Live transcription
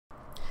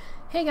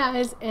Hey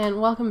guys, and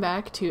welcome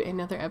back to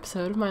another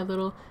episode of my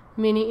little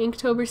mini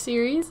Inktober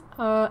series,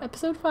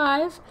 episode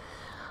 5.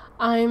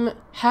 I'm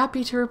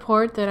happy to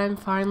report that I'm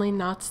finally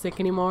not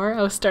sick anymore.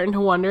 I was starting to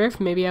wonder if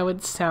maybe I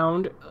would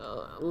sound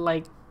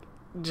like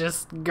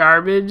just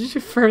garbage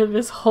for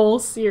this whole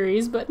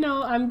series, but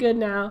no, I'm good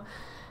now.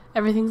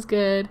 Everything's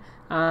good.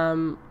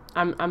 I'm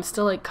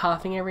still like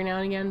coughing every now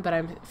and again, but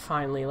I'm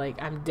finally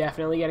I'm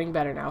definitely getting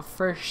better now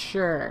for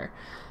sure.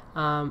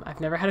 I've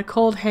never had a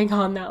cold hang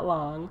on that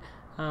long.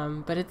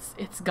 But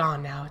it's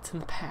gone now. It's in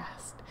the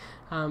past.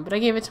 But I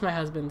gave it to my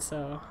husband,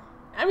 so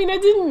I mean I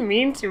didn't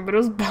mean to, but it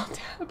was bound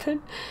to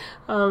happen.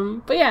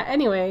 But yeah,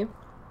 anyway,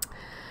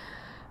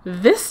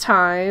 this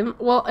time,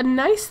 well, a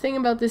nice thing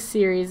about this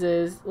series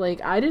is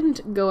I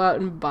didn't go out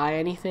and buy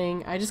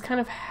anything. I just kind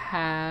of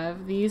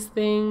have these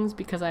things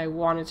because I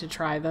wanted to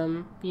try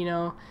them, you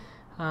know.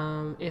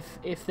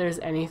 If there's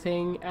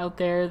anything out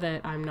there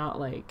that I'm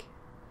not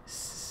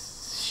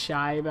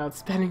shy about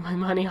spending my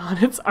money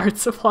on, it's art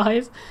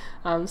supplies.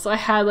 So I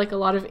had a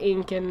lot of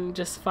ink and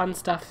just fun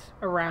stuff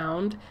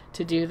around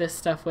to do this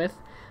stuff with.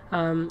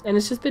 And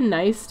it's just been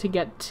nice to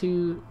get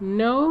to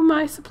know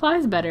my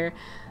supplies better.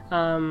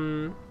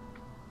 And,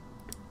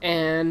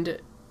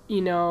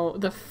 you know,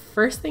 the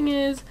first thing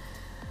is,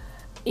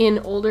 in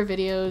older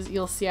videos,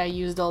 you'll see I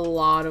used a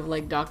lot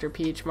of Dr.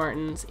 P.H.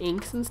 Martin's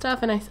inks and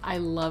stuff, and I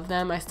love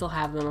them. I still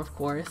have them, of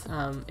course.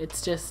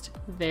 It's just,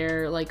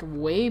 they're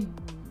way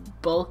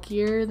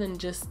bulkier than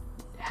just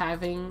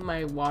having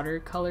my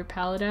watercolor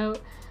palette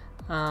out.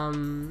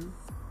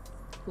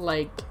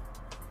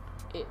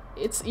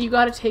 It's you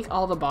gotta take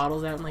all the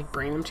bottles out and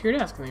bring them to your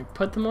desk and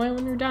put them away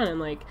when you're done,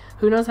 and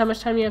who knows how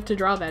much time you have to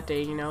draw that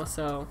day, you know.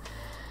 So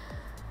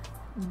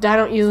I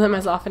don't use them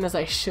as often as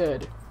I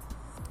should.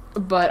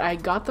 But I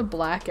got the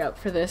black out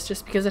for this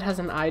just because it has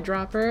an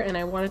eyedropper, and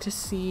I wanted to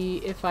see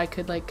if I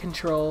could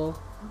control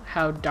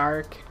how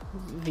dark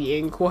the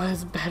ink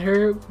was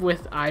better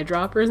with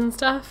eyedroppers and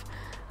stuff.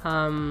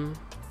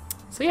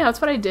 So yeah,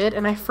 that's what I did,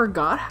 and I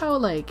forgot how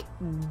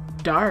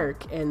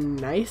dark and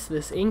nice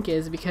this ink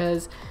is,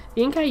 because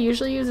the ink I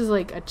usually use is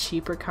a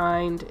cheaper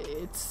kind.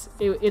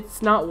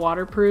 It's not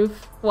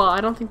waterproof. Well, I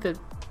don't think that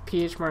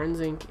P.H.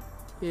 Martin's ink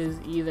is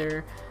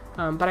either,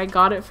 but I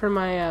got it for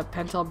my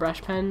Pentel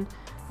brush pen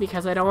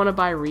because I don't want to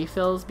buy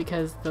refills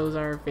because those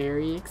are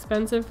very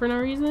expensive for no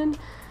reason.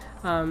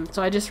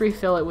 So I just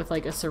refill it with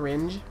a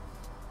syringe.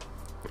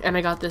 And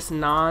I got this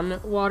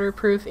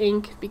non-waterproof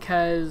ink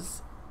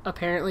because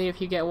apparently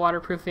if you get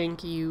waterproof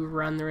ink, you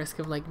run the risk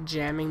of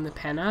jamming the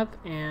pen up,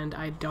 and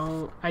I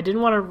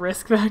didn't want to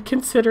risk that,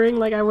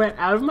 considering I went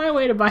out of my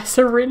way to buy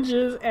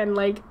syringes and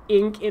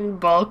ink in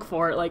bulk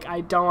for it.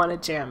 I don't want to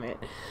jam it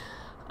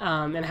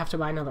and have to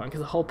buy another one,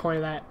 because the whole point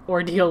of that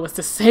ordeal was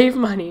to save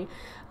money.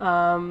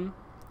 So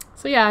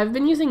yeah, I've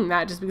been using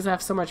that just because I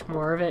have so much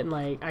more of it, and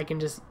I can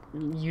just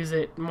use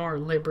it more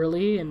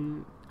liberally,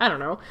 and I don't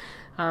know.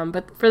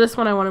 But for this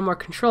one I wanted more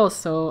control,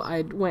 so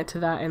I went to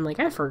that, and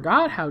I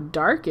forgot how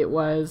dark it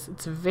was.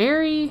 It's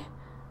very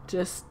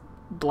just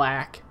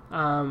black,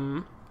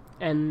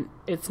 and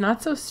it's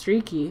not so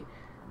streaky,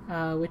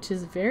 which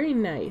is very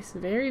nice.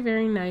 Very,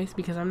 very nice,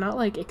 because I'm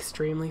not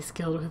extremely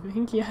skilled with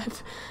ink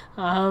yet.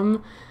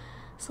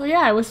 So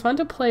yeah, it was fun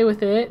to play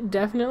with it.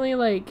 Definitely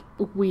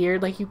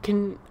weird.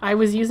 I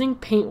was using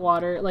paint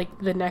water,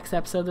 the next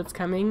episode that's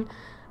coming.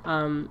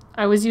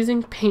 I was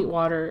using paint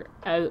water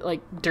as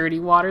dirty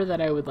water that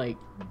I would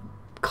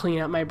clean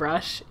up my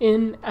brush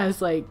in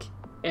as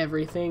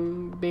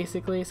everything,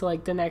 basically. So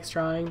the next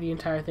drawing, the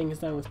entire thing is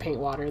done with paint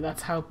water.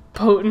 That's how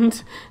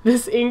potent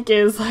this ink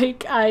is.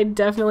 I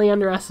definitely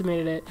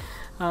underestimated it.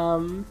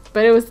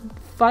 But it was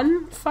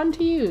fun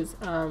to use.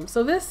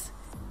 So this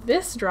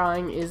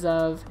drawing is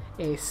of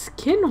a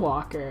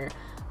Skinwalker,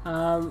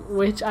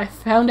 which I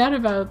found out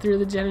about through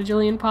the Jenna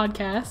Jillian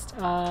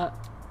podcast.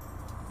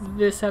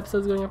 This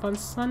episode's going up on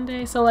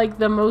Sunday, so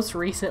the most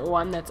recent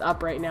one that's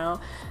up right now,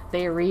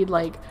 they read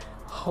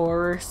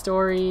horror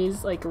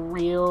stories,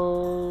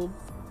 real,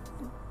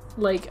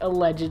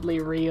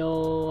 allegedly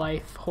real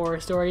life horror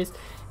stories,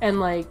 and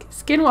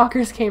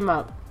Skinwalkers came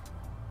up,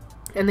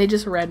 and they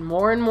just read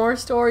more and more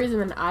stories, and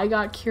then I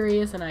got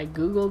curious and I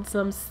googled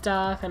some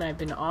stuff, and I've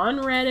been on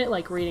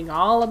Reddit reading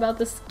all about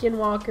the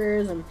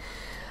Skinwalkers, and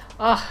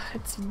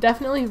it's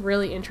definitely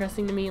really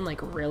interesting to me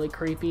and really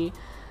creepy.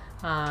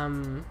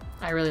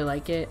 I really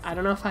like it. I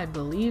don't know if I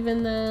believe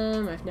in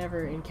them. I've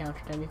never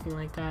encountered anything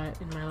like that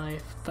in my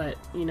life, but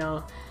you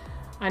know,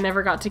 I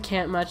never got to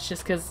camp much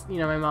just because, you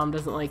know, my mom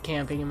doesn't like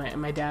camping,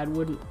 and my dad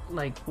wouldn't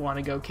want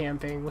to go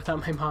camping without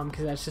my mom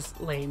because that's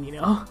just lame, you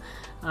know.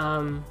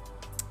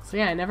 So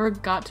yeah, I never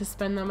got to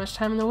spend that much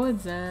time in the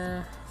woods.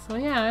 So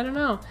yeah, I don't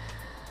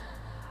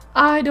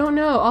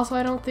know. Also,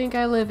 I don't think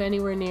I live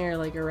anywhere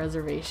near a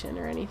reservation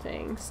or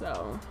anything.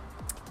 So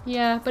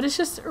yeah, but it's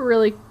just a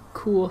really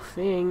cool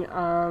thing.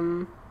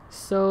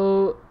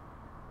 So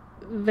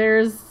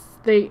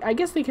I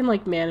guess they can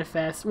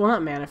manifest, well,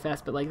 not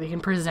manifest, but they can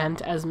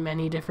present as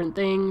many different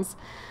things.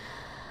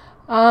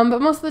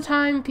 But most of the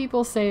time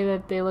people say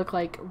that they look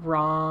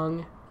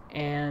wrong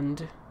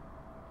and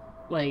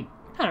like,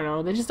 I don't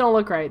know, they just don't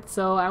look right.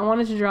 So I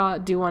wanted to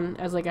do one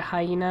as like a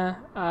hyena.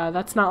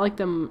 That's not like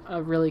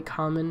a really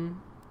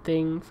common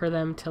thing for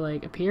them to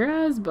like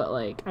appear as, but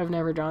like I've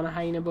never drawn a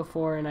hyena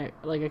before, and I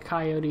like a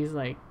coyote's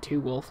like too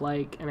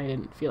wolf-like, and I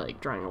didn't feel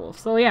like drawing a wolf.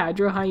 So yeah, I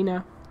drew a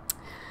hyena.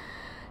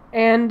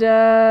 And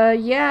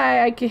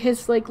yeah,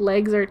 his like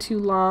legs are too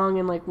long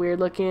and like weird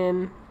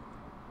looking.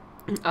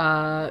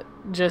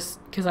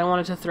 Just because I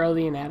wanted to throw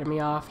the anatomy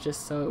off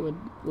just so it would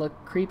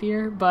look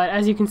creepier. But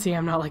as you can see,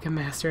 I'm not like a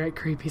master at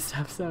creepy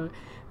stuff, so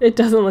it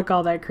doesn't look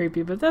all that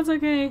creepy, but that's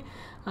okay.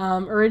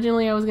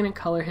 Originally I was gonna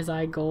color his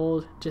eye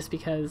gold just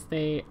because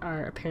they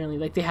are apparently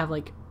like they have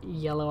like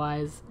yellow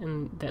eyes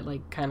and that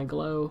like kind of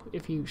glow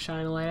if you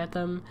shine a light at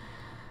them.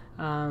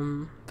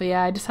 But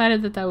yeah, I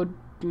decided that would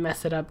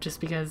mess it up just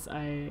because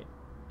I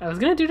was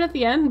gonna do it at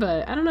the end,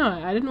 but I don't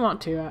know, I didn't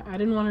want to. I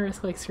didn't want to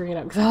risk like screwing it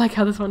up because I like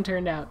how this one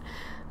turned out.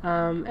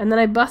 And then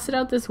I busted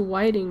out this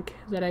white ink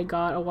that I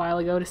got a while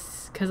ago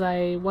because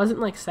I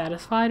wasn't like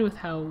satisfied with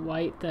how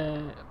white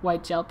the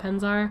white gel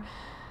pens are.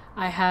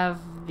 I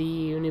have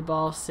the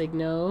Uniball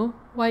Signo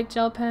white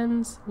gel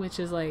pens, which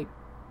is like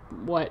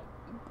what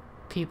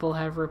people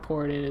have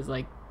reported is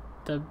like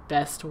the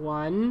best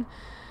one.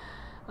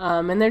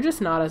 And they're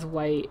just not as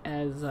white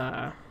as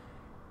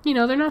you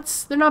know, they're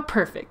not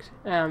perfect.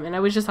 And I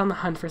was just on the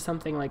hunt for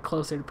something like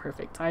closer to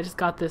perfect. So I just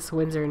got this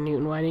Winsor &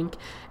 Newton white ink,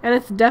 and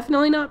it's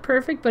definitely not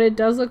perfect, but it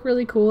does look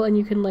really cool, and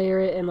you can layer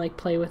it and like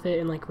play with it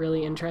in like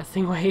really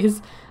interesting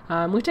ways,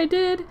 which I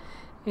did.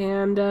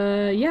 And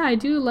yeah, I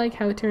do like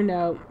how it turned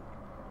out.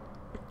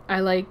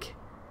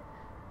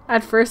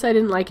 At first I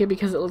didn't like it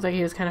because it looked like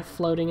he was kind of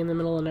floating in the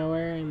middle of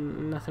nowhere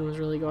and nothing was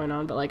really going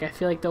on, but like I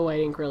feel like the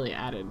white ink really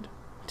added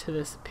to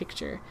this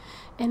picture,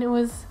 and it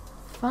was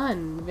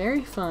fun,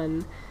 very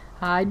fun.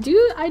 I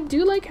do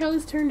like how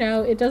this turned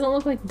out. It doesn't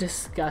look like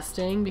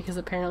disgusting because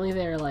apparently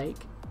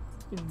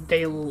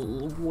they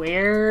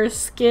wear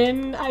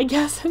skin, I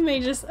guess, and they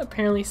just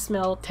apparently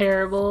smell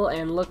terrible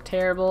and look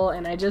terrible,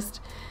 and I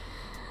just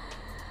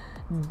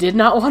did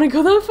not want to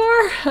go that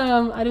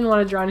far. I didn't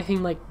want to draw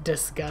anything like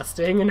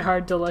disgusting and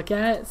hard to look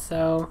at,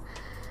 so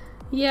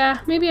yeah,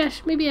 maybe I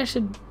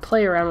should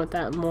play around with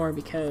that more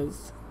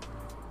because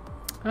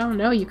I don't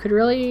know, you could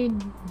really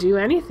do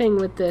anything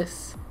with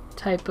this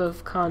type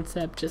of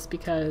concept just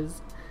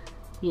because,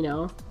 you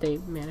know, they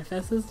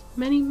manifest as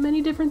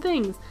many different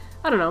things.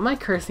 I don't know, am I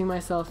cursing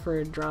myself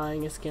for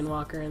drawing a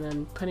Skinwalker and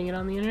then putting it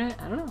on the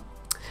internet? I don't know.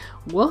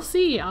 We'll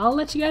see. I'll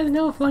let you guys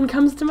know if one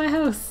comes to my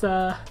house.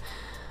 But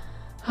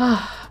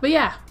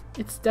yeah,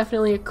 it's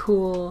definitely a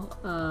cool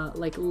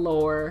like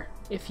lore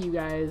if you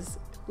guys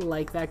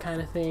like that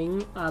kind of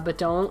thing. But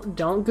don't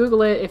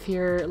Google it if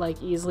you're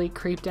like easily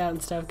creeped out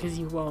and stuff, because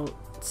you won't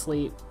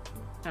sleep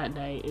at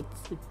night.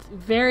 It's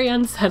very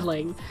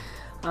unsettling.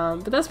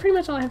 But that's pretty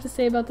much all I have to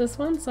say about this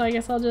one, so I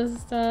guess I'll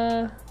just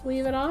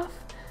leave it off.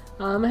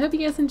 I hope you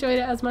guys enjoyed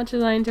it as much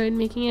as I enjoyed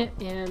making it,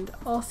 and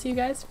I'll see you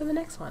guys for the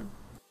next one.